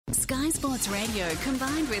Sky Sports Radio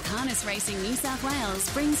combined with Harness Racing New South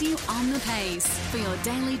Wales brings you On the Pace for your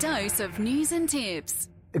daily dose of news and tips.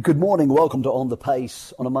 Good morning, welcome to On the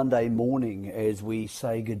Pace on a Monday morning as we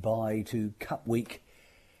say goodbye to Cup Week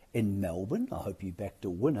in Melbourne. I hope you backed a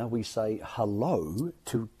winner. We say hello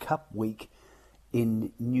to Cup Week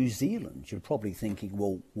in New Zealand. You're probably thinking,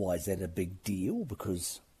 well, why is that a big deal?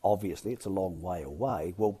 Because obviously it's a long way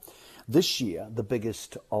away. Well, this year, the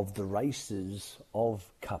biggest of the races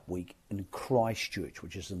of Cup Week in Christchurch,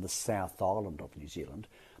 which is in the South Island of New Zealand.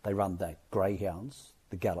 They run the greyhounds,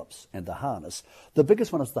 the gallops and the harness. The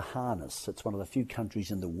biggest one is the harness. It's one of the few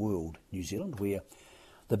countries in the world, New Zealand, where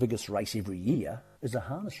the biggest race every year is a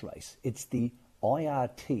harness race. It's the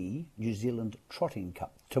IRT New Zealand Trotting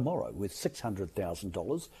Cup tomorrow with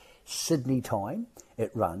 $600,000. Sydney time,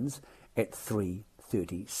 it runs at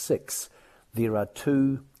 3:36. There are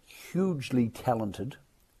two hugely talented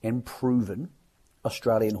and proven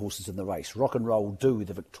Australian horses in the race. Rock and Roll Do,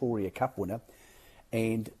 the Victoria Cup winner,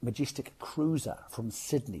 and Majestic Cruiser from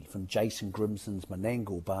Sydney, from Jason Grimson's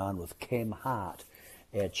Menangle barn with Cam Hart,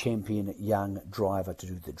 our champion young driver, to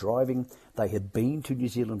do the driving. They have been to New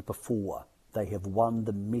Zealand before. They have won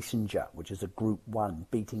the Messenger, which is a Group 1,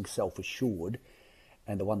 beating Self Assured,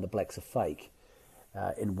 and they won the Blacks Are Fake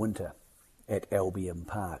in winter at Albion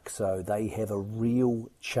Park. So they have a real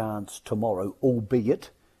chance tomorrow, albeit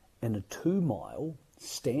in a 2-mile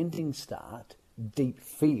standing start, deep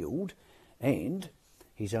field, and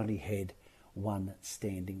he's only had one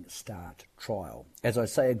standing start trial. As I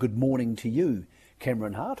say, a good morning to you,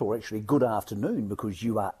 Cameron Hart, or actually good afternoon, because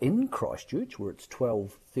you are in Christchurch where it's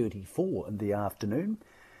 12:34 in the afternoon.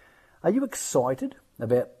 Are you excited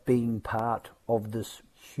about being part of this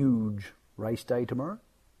huge race day tomorrow?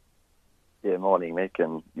 Yeah, morning, Mick,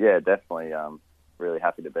 and yeah, definitely really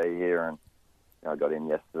happy to be here. And I got in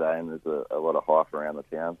yesterday, and there's a lot of hype around the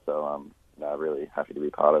town, so really happy to be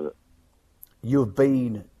part of it. You've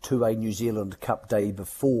been to a New Zealand Cup day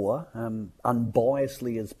before,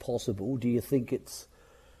 unbiasedly as possible. Do you think it's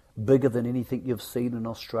bigger than anything you've seen in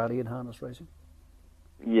Australian harness racing?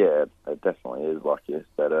 Yeah, it definitely is. Like you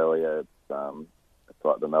said earlier, it's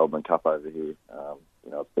like the Melbourne Cup over here.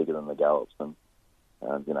 It's bigger than the Gallops, and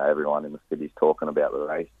everyone in the city's talking about the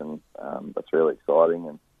race, and that's really exciting.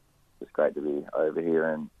 And it's great to be over here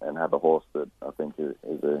and have a horse that I think is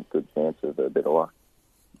a good chance of a bit of luck.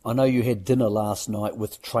 I know you had dinner last night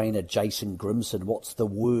with trainer Jason Grimson. What's the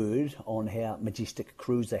word on how Majestic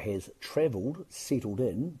Cruiser has travelled, settled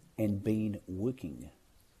in, and been working?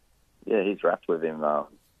 Yeah, he's wrapped with him.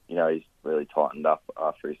 He's really tightened up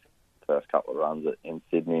after his first couple of runs in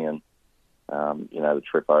Sydney, and the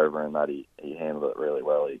trip over and that he handled it really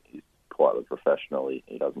well. He's quite a professional.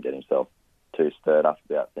 He doesn't get himself too stirred up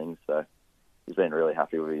about things, so he's been really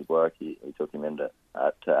happy with his work. He took him to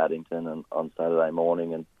Addington and on Saturday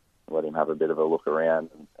morning and let him have a bit of a look around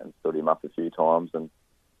and stood him up a few times, and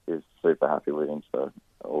he's super happy with him, so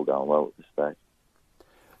all going well at this stage.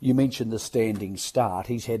 You mentioned the standing start.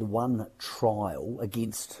 He's had one trial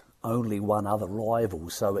against only one other rival,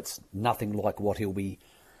 so it's nothing like what he'll be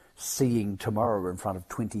seeing tomorrow in front of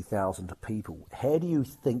 20,000 people. How do you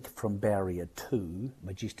think from barrier 2,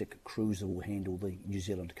 Majestic Cruiser will handle the New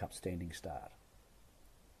Zealand Cup standing start?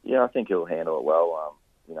 Yeah, I think he'll handle it well.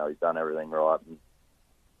 He's done everything right, and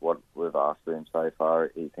what we've asked of him so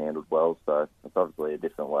far, he's handled well. So it's obviously a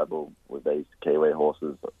different level with these Kiwi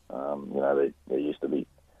horses. They're used to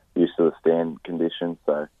the stand conditions,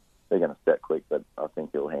 so they're going to step quick. But I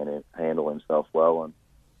think he'll handle himself well, and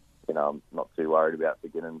I'm not too worried about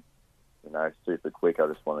beginning, super quick. I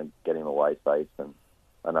just want to get him away safe, and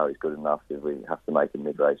I know he's good enough. If we have to make a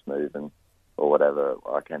mid-race move or whatever,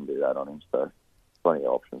 I can do that on him. So plenty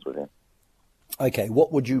of options with him. Okay,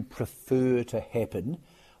 what would you prefer to happen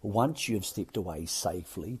once you've stepped away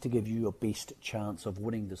safely to give you your best chance of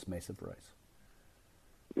winning this massive race?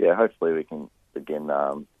 Yeah, hopefully we can begin,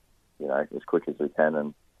 as quick as we can,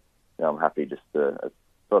 and I'm happy it's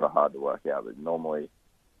sort of hard to work out, but normally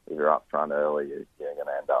if you're up front early, you're going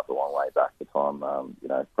to end up a long way back the time,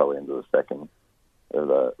 probably into the second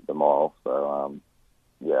of the mile. So,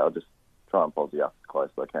 I'll just try and posse up as close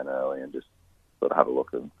as I can early and just sort of have a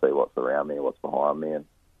look and see what's around me, what's behind me, and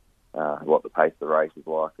what the pace of the race is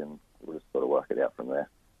like, and we'll just sort of work it out from there.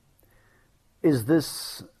 Is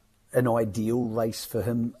this an ideal race for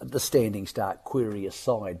him, the standing start query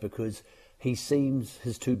aside, because he seems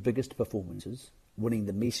his two biggest performances, winning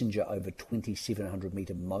the Messenger over 2,700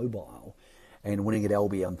 metre mobile and winning at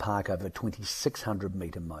Albion Park over 2,600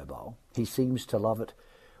 metre mobile, he seems to love it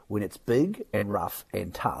when it's big and rough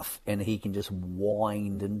and tough, and he can just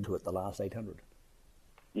wind into it the last 800.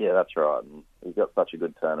 Yeah, that's right. And he's got such a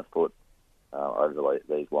good turn of foot over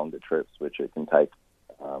these longer trips, which it can take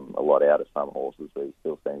a lot out of some horses, but he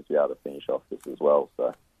still seems to be able to finish off this as well.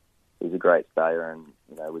 So he's a great stayer,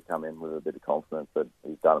 and we come in with a bit of confidence that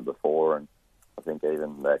he's done it before, and I think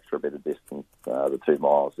even the extra bit of distance, the 2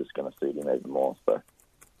 miles, is going to suit him even more. So,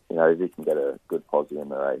 if he can get a good posse in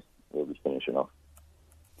the race, he'll be finishing off.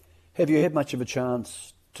 Have you had much of a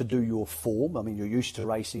chance to do your form? I mean, you're used to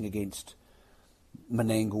racing against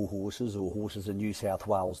Menangle horses or horses in New South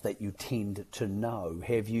Wales that you tend to know.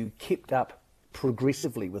 Have you kept up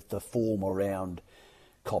progressively with the form around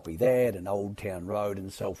Copy That and Old Town Road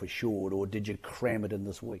and Self Assured, or did you cram it in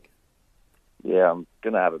this week? Yeah, I'm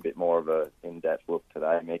going to have a bit more of a in-depth look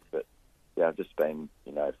today, Mick, but yeah, I've just been,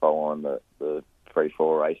 following the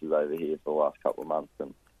 3-4 races over here for the last couple of months,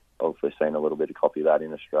 and obviously seen a little bit of Copy That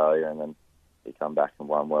in Australia, and then he come back and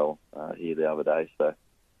won well here the other day. So,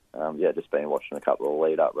 just been watching a couple of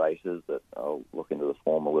lead-up races that I'll look into the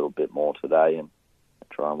form a little bit more today and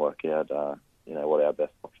try and work out, what our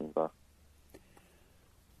best options are.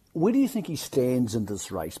 Where do you think he stands in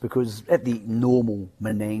this race? Because at the normal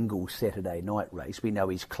Menangle Saturday night race, we know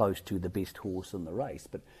he's close to the best horse in the race.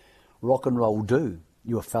 But Rock and Roll Do,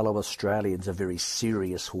 your fellow Australian's a very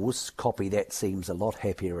serious horse. Copy That seems a lot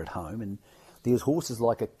happier at home. And there's horses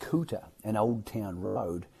like a Cooter and Old Town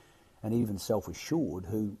Road and even Self Assured,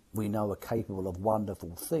 who we know are capable of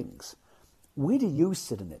wonderful things. Where do you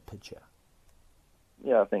sit in that picture?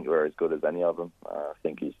 Yeah, I think we're as good as any of them. I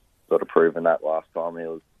think he's sort of proven that last time he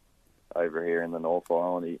was over here in the North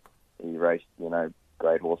Island. He raced,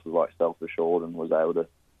 great horses like Self Assured and was able to,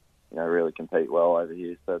 really compete well over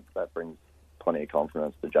here. So that brings plenty of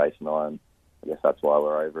confidence to Jason and I, and I guess that's why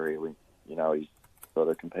we're over here. He's sort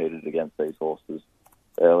of competed against these horses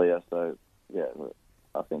earlier. So, yeah,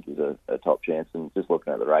 I think he's a top chance. And just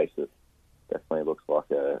looking at the race, it definitely looks like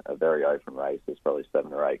a very open race. There's probably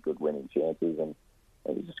 7 or 8 good winning chances, and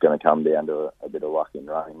he's just going to come down to a bit of luck in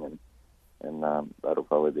running, and that'll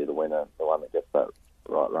probably be the winner, the one that gets that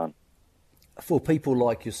right run. For people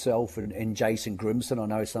like yourself and Jason Grimson, I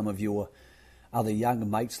know some of your other young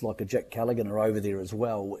mates like a Jack Callaghan are over there as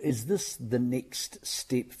well. Is this the next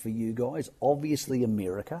step for you guys? Obviously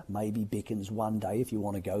America maybe beckons one day if you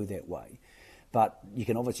want to go that way. But you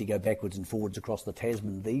can obviously go backwards and forwards across the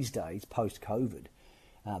Tasman these days, post-COVID,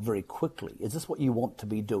 very quickly. Is this what you want to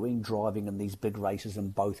be doing, driving in these big races in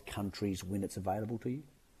both countries when it's available to you?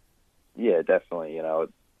 Yeah, definitely.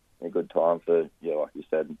 It's a good time for, like you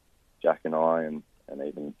said, Jack and I, and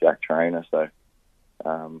even Jack Trainer. So,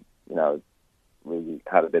 we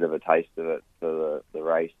had a bit of a taste of it for the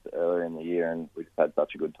race earlier in the year, and we just had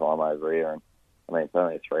such a good time over here. And I mean, it's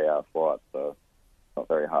only a 3-hour flight, so it's not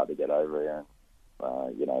very hard to get over here. And,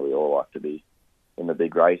 we all like to be in the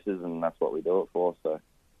big races, and that's what we do it for. So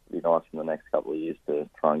it'd be nice in the next couple of years to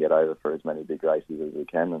try and get over for as many big races as we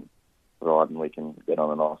can, and providing we can get on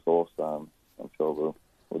a nice horse, I'm sure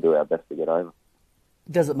we'll do our best to get over.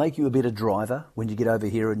 Does it make you a better driver when you get over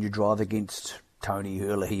here and you drive against Tony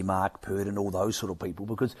Herlihy, Mark Purdon, all those sort of people?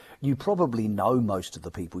 Because you probably know most of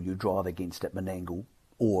the people you drive against at Menangle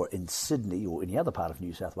or in Sydney or any other part of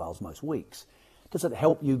New South Wales most weeks. Does it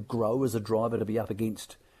help you grow as a driver to be up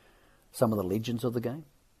against some of the legends of the game?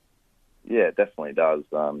 Yeah, it definitely does.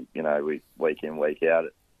 We week in, week out,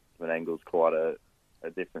 Menangle's quite a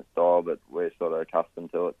different style, but we're sort of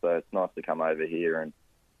accustomed to it. So it's nice to come over here and,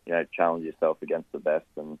 challenge yourself against the best.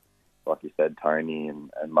 And like you said, Tony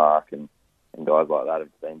and Mark and guys like that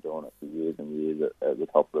have been doing it for years and years at the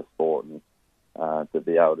top of the sport. And to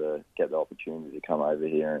be able to get the opportunity to come over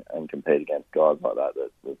here and compete against guys like that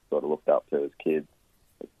we've sort of looked up to as kids,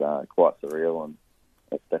 it's quite surreal, and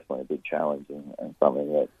it's definitely a big challenge and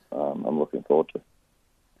something that I'm looking forward to.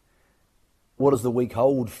 What does the week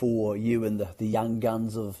hold for you and the young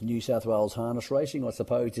guns of New South Wales harness racing? I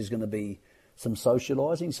suppose there's going to be some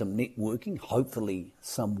socialising, some networking, hopefully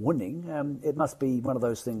some winning. It must be one of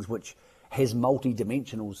those things which has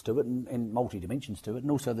multi-dimensionals to it and multi-dimensions to it,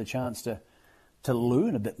 and also the chance to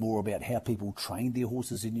learn a bit more about how people train their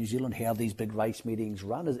horses in New Zealand, how these big race meetings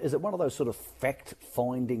run. Is it one of those sort of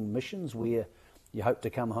fact-finding missions where you hope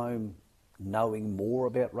to come home knowing more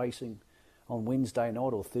about racing on Wednesday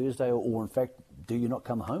night or Thursday, or in fact, do you not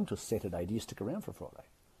come home till Saturday? Do you stick around for Friday?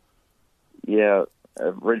 Yeah,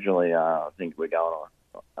 originally I think we're going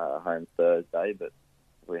on home Thursday, but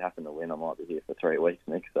if we happen to win, I might be here for 3 weeks,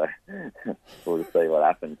 Nick, so we'll just see what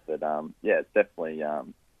happens. But it's definitely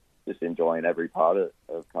just enjoying every part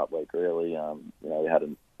of Cup Week, really. We had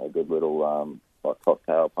a good little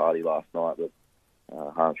cocktail party last night that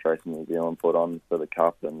Harness Racing New Zealand put on for the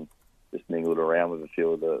Cup, and just mingled around with a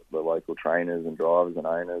few of the local trainers and drivers and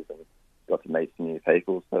owners, and got to meet some new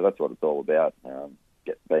people. So that's what it's all about,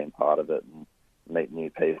 being part of it and meeting new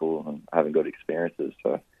people and having good experiences.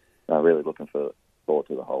 So really looking forward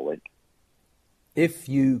to the whole week. If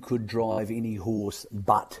you could drive any horse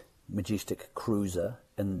but Majestic Cruiser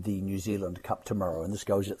in the New Zealand Cup tomorrow, and this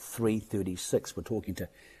goes at 3:36, we're talking to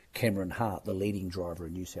Cameron Hart, the leading driver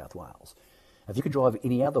in New South Wales. If you could drive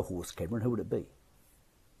any other horse, Cameron, who would it be?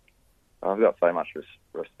 I've got so much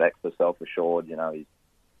respect for Self Assured.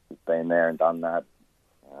 He's been there and done that.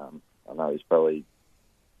 I know he's probably,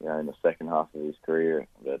 in the second half of his career,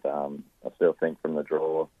 but I still think from the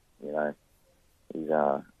draw, he's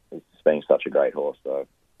just been such a great horse. So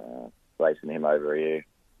racing him over here,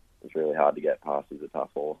 it's really hard to get past. He's a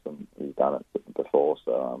tough horse, and he's done it before,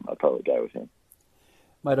 so I'd probably go with him.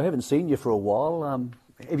 Mate, I haven't seen you for a while.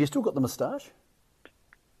 Have you still got the moustache?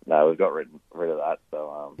 No, we've got rid of that.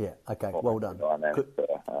 So yeah, okay, well done.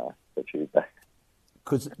 For Tuesday.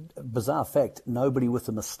 Because, bizarre fact, nobody with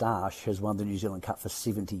a moustache has won the New Zealand Cup for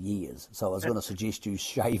 70 years. So I was going to suggest you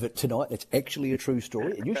shave it tonight. It's actually a true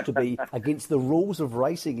story. It used to be against the rules of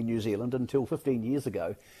racing in New Zealand until 15 years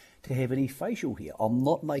ago to have any facial hair. I'm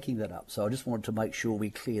not making that up. So I just wanted to make sure we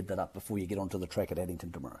cleared that up before you get onto the track at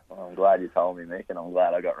Addington tomorrow. Well, I'm glad you told me, Mick, and I'm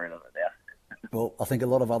glad I got rid of it now. Well, I think a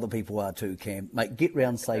lot of other people are too, Cam. Mate, get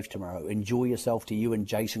round safe tomorrow. Enjoy yourself, to you and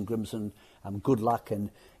Jason Grimson. Good luck,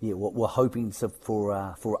 and yeah, we're hoping for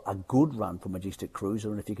a good run for Majestic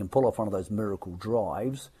Cruiser, and if you can pull off one of those miracle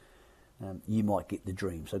drives, you might get the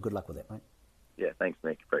dream. So good luck with that, mate. Yeah, thanks,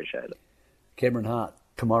 Mick. Appreciate it. Cameron Hart,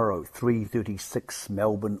 tomorrow, 3:36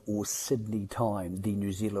 Melbourne or Sydney time, the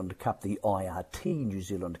New Zealand Cup, the IRT New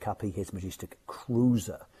Zealand Cup. He has Majestic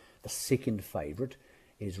Cruiser. The second favourite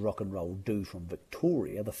is Rock and Roll Do from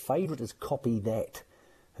Victoria. The favourite is Copy That,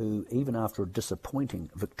 who, even after a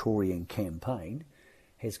disappointing Victorian campaign,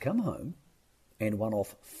 has come home and won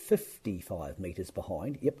off 55 metres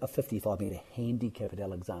behind. Yep, a 55-metre handicap at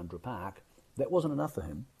Alexandra Park. That wasn't enough for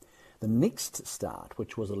him. The next start,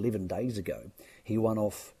 which was 11 days ago, he won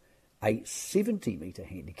off a 70-metre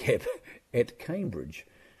handicap at Cambridge.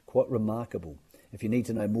 Quite remarkable. If you need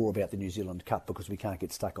to know more about the New Zealand Cup, because we can't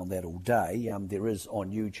get stuck on that all day, there is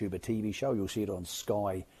on YouTube a TV show. You'll see it on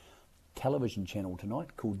Sky television channel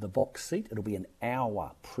tonight called The Box Seat. It'll be an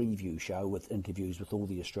hour preview show with interviews with all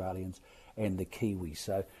the Australians and the Kiwis.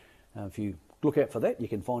 So if you look out for that, you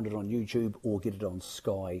can find it on YouTube or get it on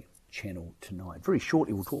Sky channel tonight. Very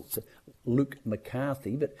shortly we'll talk to Luke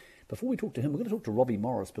McCarthy, but before we talk to him, we're going to talk to Robbie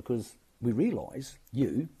Morris, because we realise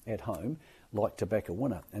you at home like to back a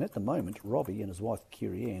winner. And at the moment, Robbie and his wife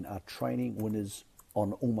Kerry Ann are training winners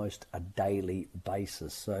on almost a daily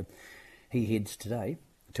basis. So he heads today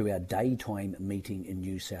to our daytime meeting in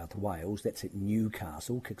New South Wales. That's at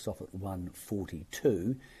Newcastle, kicks off at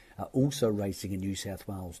 1:42. Also racing in New South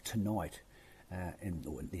Wales tonight, in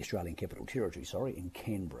the Australian Capital Territory, in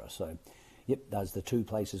Canberra. So, yep, those are the two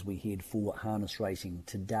places we head for harness racing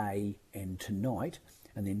today and tonight,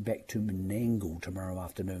 and then back to Menangle tomorrow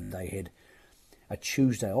afternoon. They had a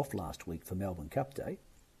Tuesday off last week for Melbourne Cup Day,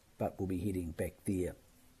 but we'll be heading back there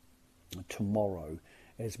tomorrow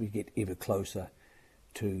as we get ever closer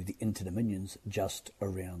to the Inter-Dominions just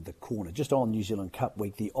around the corner. Just on New Zealand Cup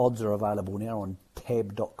Week, the odds are available now on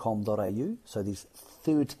tab.com.au. So there's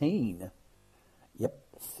 13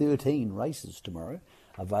 races tomorrow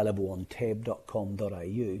available on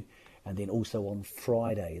tab.com.au. And then also on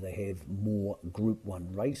Friday, they have more Group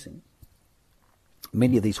 1 racing.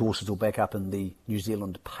 Many of these horses will back up in the New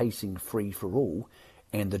Zealand Pacing Free-for-All,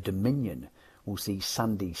 and the Dominion will see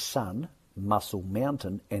Sunday Sun, Muscle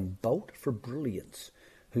Mountain and Bolt for Brilliance,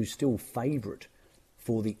 who's still favourite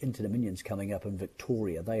for the Inter-Dominions coming up in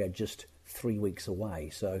Victoria. They are just 3 weeks away,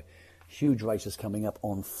 so huge races coming up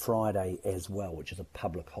on Friday as well, which is a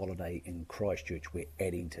public holiday in Christchurch where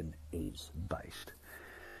Addington is based.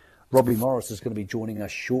 Robbie Morris is going to be joining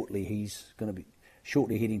us shortly. He's going to be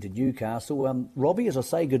shortly heading to Newcastle. Robbie, as I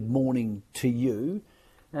say, good morning to you.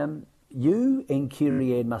 You and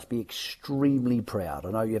Kerry Ann must be extremely proud.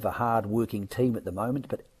 I know you have a hard-working team at the moment,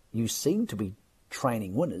 but you seem to be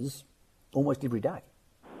training winners almost every day.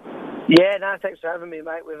 Yeah, no, thanks for having me,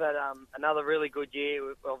 mate. We've had another really good year.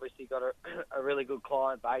 We've obviously got a really good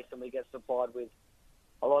client base, and we get supplied with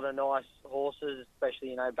a lot of nice horses,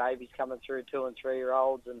 especially, babies coming through, 2 and 3 year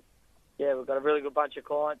olds. And yeah, we've got a really good bunch of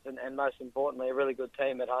clients, and most importantly, a really good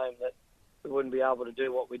team at home that we wouldn't be able to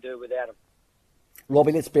do what we do without them.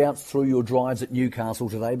 Robbie, let's bounce through your drives at Newcastle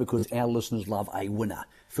today, because our listeners love a winner.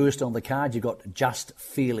 First on the card, you got Just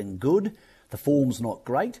Feeling Good. The form's not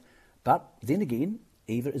great, but then again,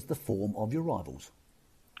 either is the form of your rivals.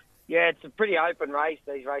 Yeah, it's a pretty open race.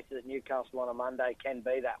 These races at Newcastle on a Monday can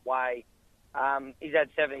be that way. He's had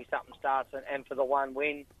 70-something starts and for the one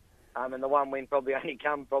win. And the one win probably only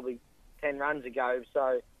come 10 runs ago.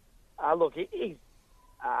 So, look, he's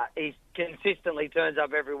consistently turns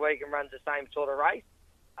up every week and runs the same sort of race.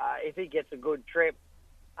 If he gets a good trip,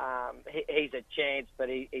 he's a chance, but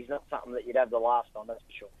he's not something that you'd have the last on, that's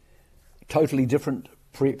for sure. Totally different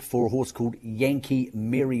prep for a horse called Yankee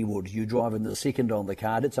Merrywood. You drive in the second on the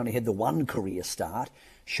card. It's only had the one career start.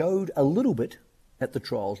 Showed a little bit at the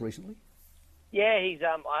trials recently. Yeah,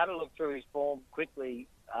 I had a look through his form quickly.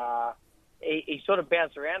 He sort of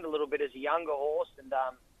bounced around a little bit as a younger horse and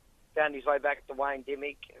found his way back to Wayne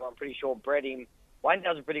Dimmick, who I'm pretty sure bred him. Wayne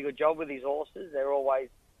does a pretty good job with his horses. They're always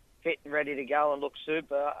fit and ready to go and look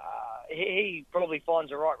super. He probably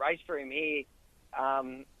finds the right race for him here.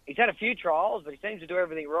 He's had a few trials, but he seems to do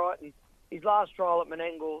everything right. And his last trial at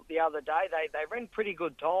Menangle the other day, they ran pretty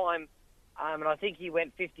good time, and I think he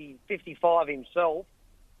went 55 himself,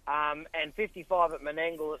 and 55 at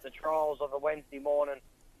Menangle at the trials of a Wednesday morning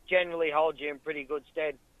generally holds you in pretty good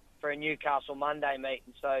stead for a Newcastle Monday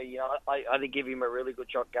meeting. So, I think give him a really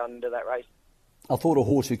good shot going into that race. I thought a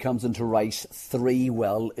horse who comes into race 3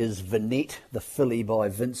 well is Vinette, the filly by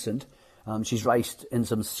Vincent. She's raced in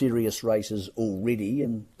some serious races already,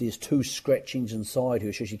 and there's 2 scratchings inside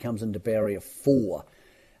her, so she comes into barrier 4.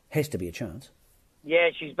 Has to be a chance. Yeah,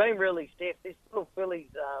 she's been really stiff. This little filly's,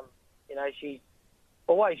 she's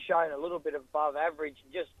always shown a little bit above average.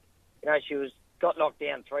 And just, she got knocked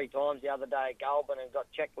down 3 times the other day at Goulburn and got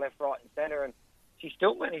checked left, right and centre, and she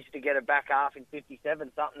still managed to get her back half in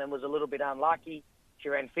 57-something and was a little bit unlucky. She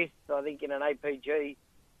ran 5th, I think, in an APG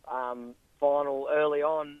final early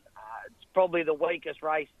on. It's probably the weakest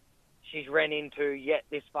race she's ran into yet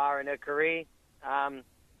this far in her career. The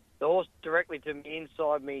horse directly to me,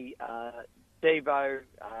 inside me, Debo,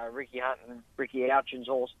 Ricky Hunt and Ricky Ouchin's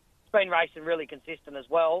horse, it's been racing really consistent as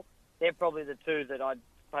well. They're probably the 2 that I'd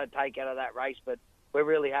take out of that race, but we're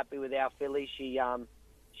really happy with our filly.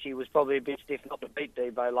 She was probably a bit stiff not to beat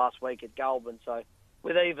Debo last week at Goulburn, so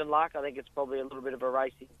with even luck, I think it's probably a little bit of a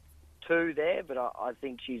racing 2 there, but I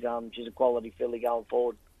think she's a quality filly going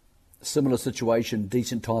forward. Similar situation,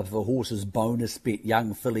 decent type of a horse is Bonus Bet,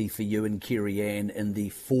 young filly for you and Kerry Ann in the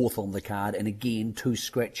 4th on the card, and again 2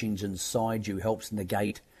 scratchings inside you helps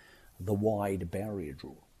negate the wide barrier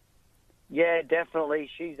draw. Yeah, definitely.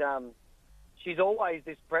 She's always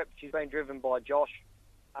this prep. She's been driven by Josh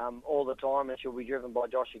all the time, and she'll be driven by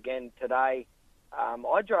Josh again today.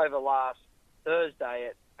 I drove her last Thursday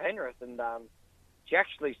at Penrith, and she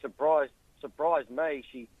actually surprised me.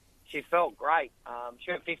 She felt great.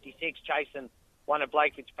 She went 56 chasing one of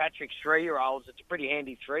Blake Fitzpatrick's 3-year-olds. It's a pretty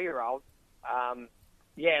handy 3-year-old.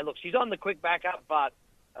 Look, she's on the quick backup, but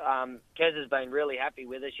Kez has been really happy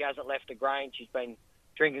with her. She hasn't left a grain. She's been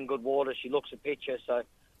drinking good water. She looks a picture, so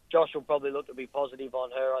Josh will probably look to be positive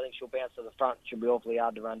on her. I think she'll bounce to the front. She'll be awfully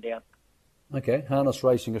hard to run down. Okay, Harness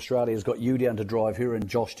Racing Australia's got you down to drive her and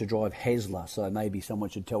Josh to drive Hasler, so maybe someone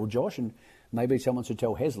should tell Josh and maybe someone should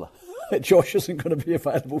tell Hasler that Josh isn't going to be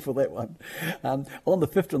available for that one. On the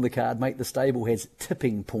 5th on the card, mate, the stable has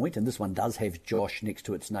Tipping Point, and this one does have Josh next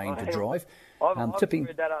to its name to drive. I've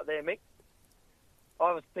read that up there, Mick.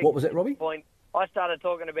 What was that, Robbie? Point. I started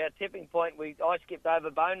talking about Tipping Point. I skipped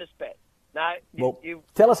over Bonus Bet. No,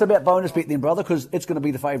 tell us about Bonus Bet then, brother, because it's going to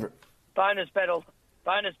be the favourite. Bonus Bet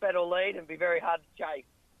will lead and be very hard to chase.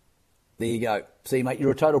 There you go. See, mate,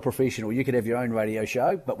 you're a total professional. You could have your own radio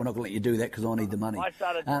show, but we're not going to let you do that because I need the money. I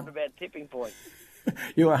started talking about Tipping Point.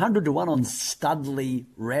 You're 100 to 1 on Studley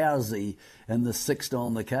Rousey in the 6th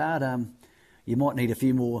on the card. You might need a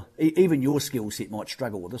few more. Even your skill set might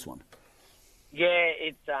struggle with this one. Yeah,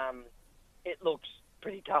 it looks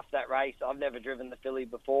pretty tough, that race. I've never driven the filly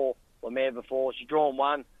before, or mare before. She's drawn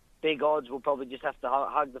 1. Big odds. We'll probably just have to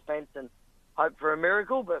hug the fence and hope for a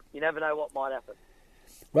miracle, but you never know what might happen.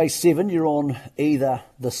 Race 7, you're on either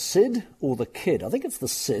the Sid or the Kid. I think it's the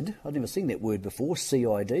Sid. I've never seen that word before,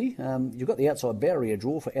 C-I-D. You've got the outside barrier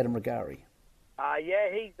draw for Adam Regari.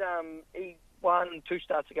 He won 2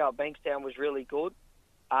 starts ago at Bankstown, was really good.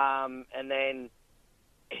 And then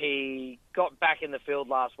he got back in the field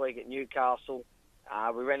last week at Newcastle.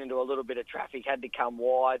 We ran into a little bit of traffic, had to come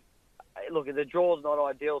wide. Look, the draw's not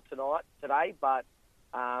ideal today, but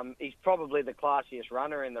he's probably the classiest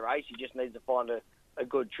runner in the race. He just needs to find a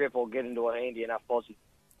good trip or get into a handy enough posse.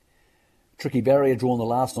 Tricky barrier drawn the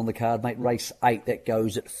last on the card, mate. Race 8, that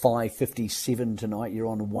goes at 5:57 tonight. You're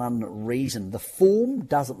on One Reason. The form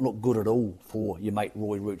doesn't look good at all for your mate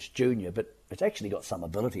Roy Roots Jr., but it's actually got some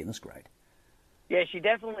ability in this grade. Yeah, she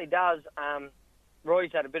definitely does.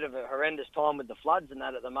 Roy's had a bit of a horrendous time with the floods and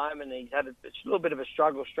that at the moment. He's had a little bit of a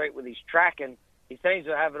struggle street with his track, and he seems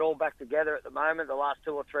to have it all back together at the moment the last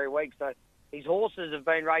 2 or 3 weeks. So his horses have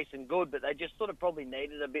been racing good, but they just sort of probably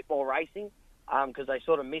needed a bit more racing because they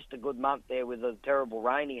sort of missed a good month there with the terrible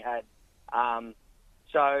rain he had.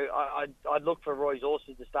 So I'd look for Roy's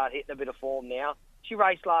horses to start hitting a bit of form now. She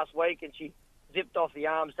raced last week and she zipped off the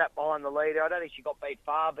arm, sat behind the leader. I don't think she got beat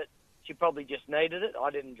far, but she probably just needed it. I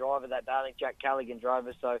didn't drive her that day. I think Jack Callaghan drove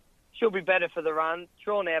her, so she'll be better for the run.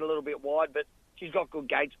 Drawn out a little bit wide, but she's got good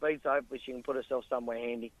gate speed, so hopefully she can put herself somewhere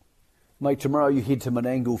handy. Mate, tomorrow you head to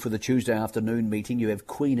Menangle for the Tuesday afternoon meeting. You have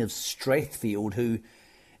Queen of Strathfield, who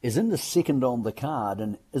is in the second on the card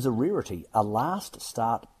and is a rarity. A last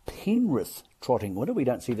start Penrith trotting winner. We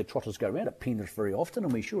don't see the trotters go around at Penrith very often,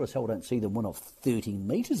 and we sure as hell don't see them win off 13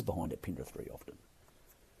 metres behind at Penrith very often.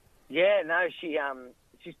 Yeah, no,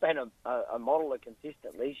 she's been a model of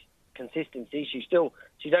consistency.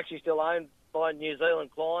 She's actually still owned by New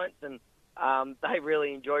Zealand clients, and they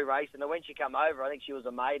really enjoy racing. And when she came over, I think she was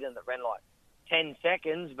a maiden that ran like 10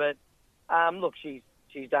 seconds. But look, she's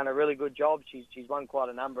done a really good job. She's won quite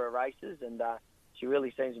a number of races, and she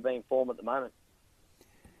really seems to be in form at the moment.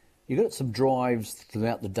 You've got some drives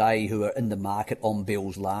throughout the day who are in the market. On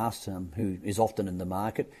Bell's Last, who is often in the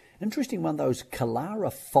market. Interesting one, those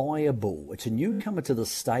Kalara Fireball. It's a newcomer to the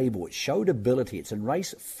stable. It showed ability. It's in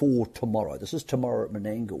race 4 tomorrow. This is tomorrow at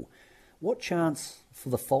Menangle. What chance for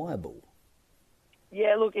the Fireball?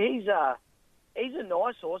 Yeah, look, he's a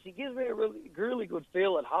nice horse. He gives me a really good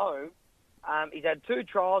feel at home. He's had 2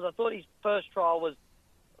 trials. I thought his first trial was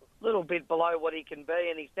a little bit below what he can be,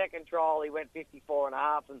 and his second trial he went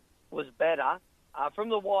 54.5 and was better. From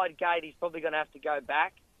the wide gate, he's probably going to have to go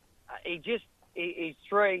back. He's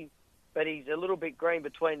 3, but he's a little bit green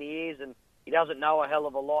between the ears, and he doesn't know a hell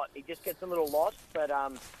of a lot. He just gets a little lost, but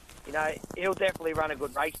he'll definitely run a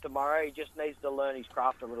good race tomorrow. He just needs to learn his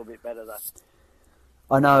craft a little bit better, though.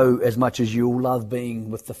 I know as much as you'll love being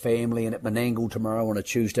with the family and at Menangle tomorrow on a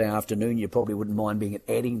Tuesday afternoon, you probably wouldn't mind being at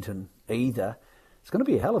Addington either. It's going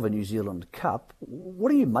to be a hell of a New Zealand Cup.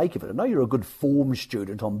 What do you make of it? I know you're a good form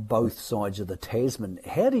student on both sides of the Tasman.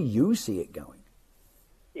 How do you see it going?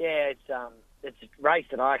 Yeah, it's a race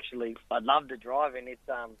that I'd love to drive in.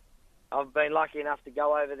 I've been lucky enough to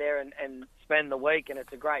go over there and spend the week, and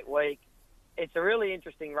it's a great week. It's a really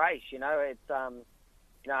interesting race, It's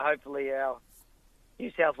hopefully our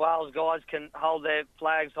New South Wales guys can hold their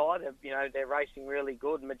flags high. They're racing really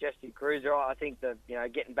good. Majestic Cruiser, I think that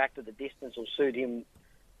getting back to the distance will suit him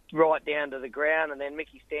right down to the ground. And then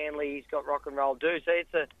Mickey Stanley, he's got Rock and Roll Do. So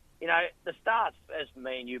it's the starts, as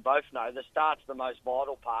me and you both know, the start's the most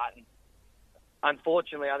vital part. And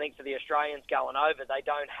unfortunately, I think for the Australians going over, they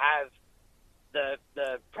don't have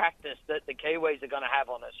the practice that the Kiwis are going to have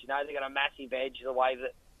on us. They've got a massive edge the way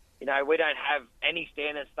that, we don't have any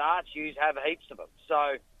standard starts. You have heaps of them.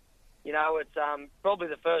 So, it's probably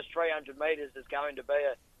the first 300 metres is going to be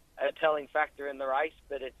a telling factor in the race.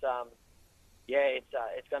 But it's going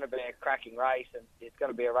to be a cracking race, and it's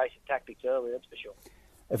going to be a race of tactics early, that's for sure.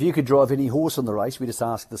 If you could drive any horse in the race, we just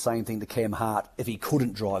asked the same thing to Cam Hart. If he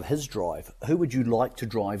couldn't drive his drive, who would you like to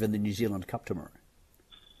drive in the New Zealand Cup tomorrow?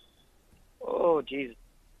 Oh, Jesus.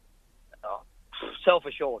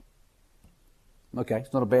 Self-assured. Okay,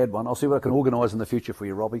 it's not a bad one. I'll see what I can organise in the future for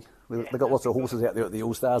you, Robbie. They've got lots of horses out there at the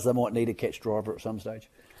All-Stars. They might need a catch driver at some stage.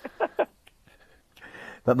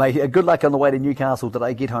 But, mate, good luck on the way to Newcastle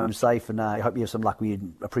today. Get home safe, and I hope you have some luck. We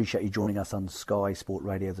appreciate you joining us on Sky Sport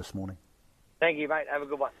Radio this morning. Thank you, mate. Have a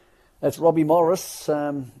good one. That's Robbie Morris.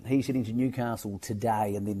 He's heading to Newcastle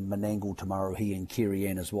today and then Menangle tomorrow. He and Kerry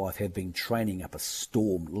Ann, his wife, have been training up a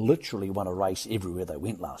storm. Literally won a race everywhere they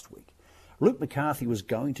went last week. Luke McCarthy was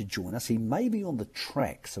going to join us. He may be on the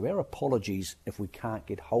track, so our apologies if we can't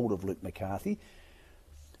get hold of Luke McCarthy.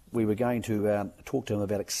 We were going to talk to him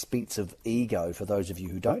about Expensive Ego. For those of you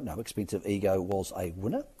who don't know, Expensive Ego was a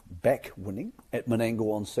winner, back winning, at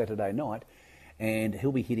Menangle on Saturday night, and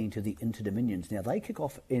he'll be heading to the Inter-Dominions. Now, they kick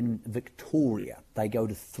off in Victoria. They go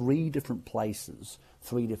to 3 different places,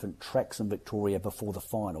 3 different tracks in Victoria before the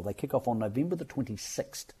final. They kick off on November the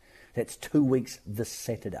 26th. That's 2 weeks this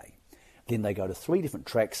Saturday. Then they go to 3 different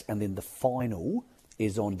tracks, and then the final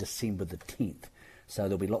is on December the 10th. So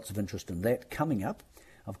there'll be lots of interest in that. Coming up,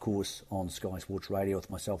 of course, on Sky Sports Radio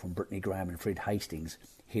with myself and Brittany Graham and Fred Hastings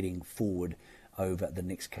heading forward over the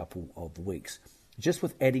next couple of weeks. Just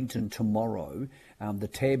with Addington tomorrow, the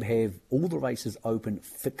Tab have all the races open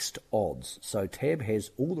fixed odds. So Tab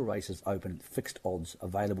has all the races open fixed odds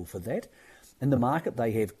available for that. In the market,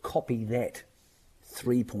 they have Copy That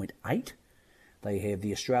 3.8. They have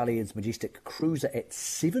the Australians Majestic Cruiser at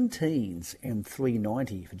 17s and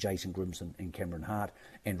 $3.90 for Jason Grimson and Cameron Hart,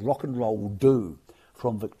 and Rock and Roll Do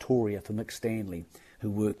from Victoria for Mick Stanley, who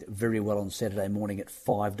worked very well on Saturday morning at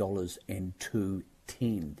 $5 and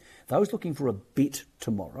 $2.10. Those looking for a bet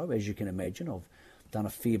tomorrow, as you can imagine, I've done a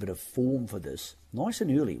fair bit of form for this. Nice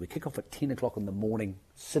and early. We kick off at 10 o'clock in the morning,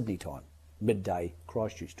 Sydney time, midday,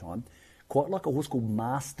 Christchurch time. Quite like a horse called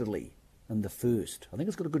Masterly in the first. I think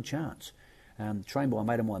it's got a good chance. Trained by a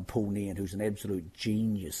mate of mine, Paul Nairn, who's an absolute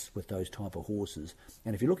genius with those type of horses.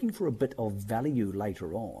 And if you're looking for a bit of value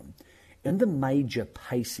later on, in the major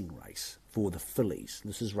pacing race for the fillies,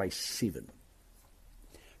 this is race 7.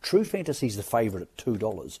 True Fantasy's the favourite at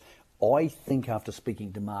 $2. I think after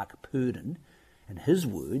speaking to Mark Purdon, in his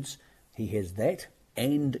words, he has that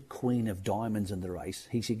and Queen of Diamonds in the race.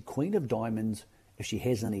 He said Queen of Diamonds, if she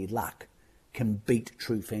has any luck, can beat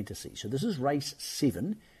True Fantasy. So this is race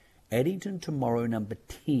 7. Addington tomorrow, number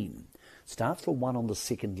 10. Starts for 1 on the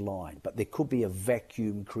second line, but there could be a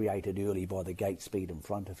vacuum created early by the gate speed in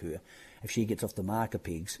front of her. If she gets off the marker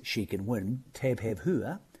pegs, she can win. Tab Have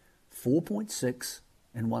Her, 4.6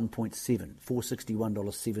 and 1.7,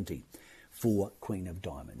 $461.70 for Queen of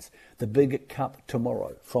Diamonds. The big cup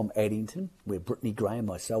tomorrow from Addington, where Brittany Gray and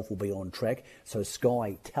myself will be on track. So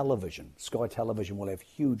Sky Television will have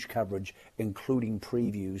huge coverage, including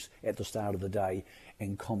previews at the start of the day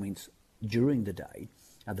and comments during the day.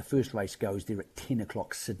 The first race goes there at 10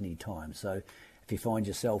 o'clock Sydney time. So if you find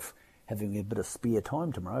yourself having a bit of spare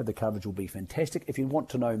time tomorrow, the coverage will be fantastic. If you want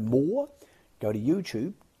to know more, go to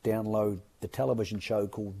YouTube, download the television show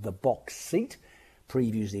called The Box Seat.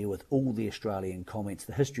 Previews there with all the Australian comments,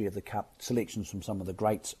 the history of the Cup, selections from some of the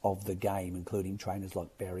greats of the game, including trainers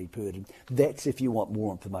like Barry Purdon. That's if you want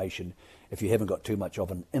more information, if you haven't got too much of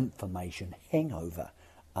an information hangover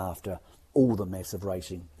after all the massive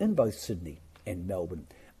racing in both Sydney and Melbourne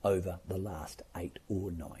over the last 8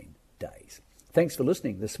 or 9 days. Thanks for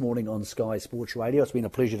listening this morning on Sky Sports Radio. It's been a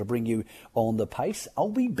pleasure to bring you on the pace. I'll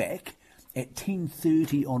be back at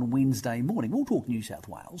 10:30 on Wednesday morning. We'll talk New South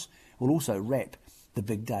Wales. We'll also wrap the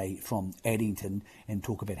big day from Addington and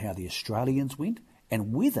talk about how the Australians went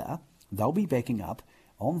and whether they'll be backing up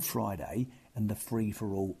on Friday in the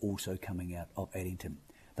free-for-all also coming out of Addington.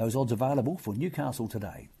 Those odds available for Newcastle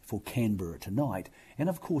today, for Canberra tonight, and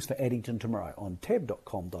of course for Addington tomorrow on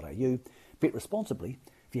tab.com.au. Bet responsibly.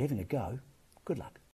 If you're having a go, good luck.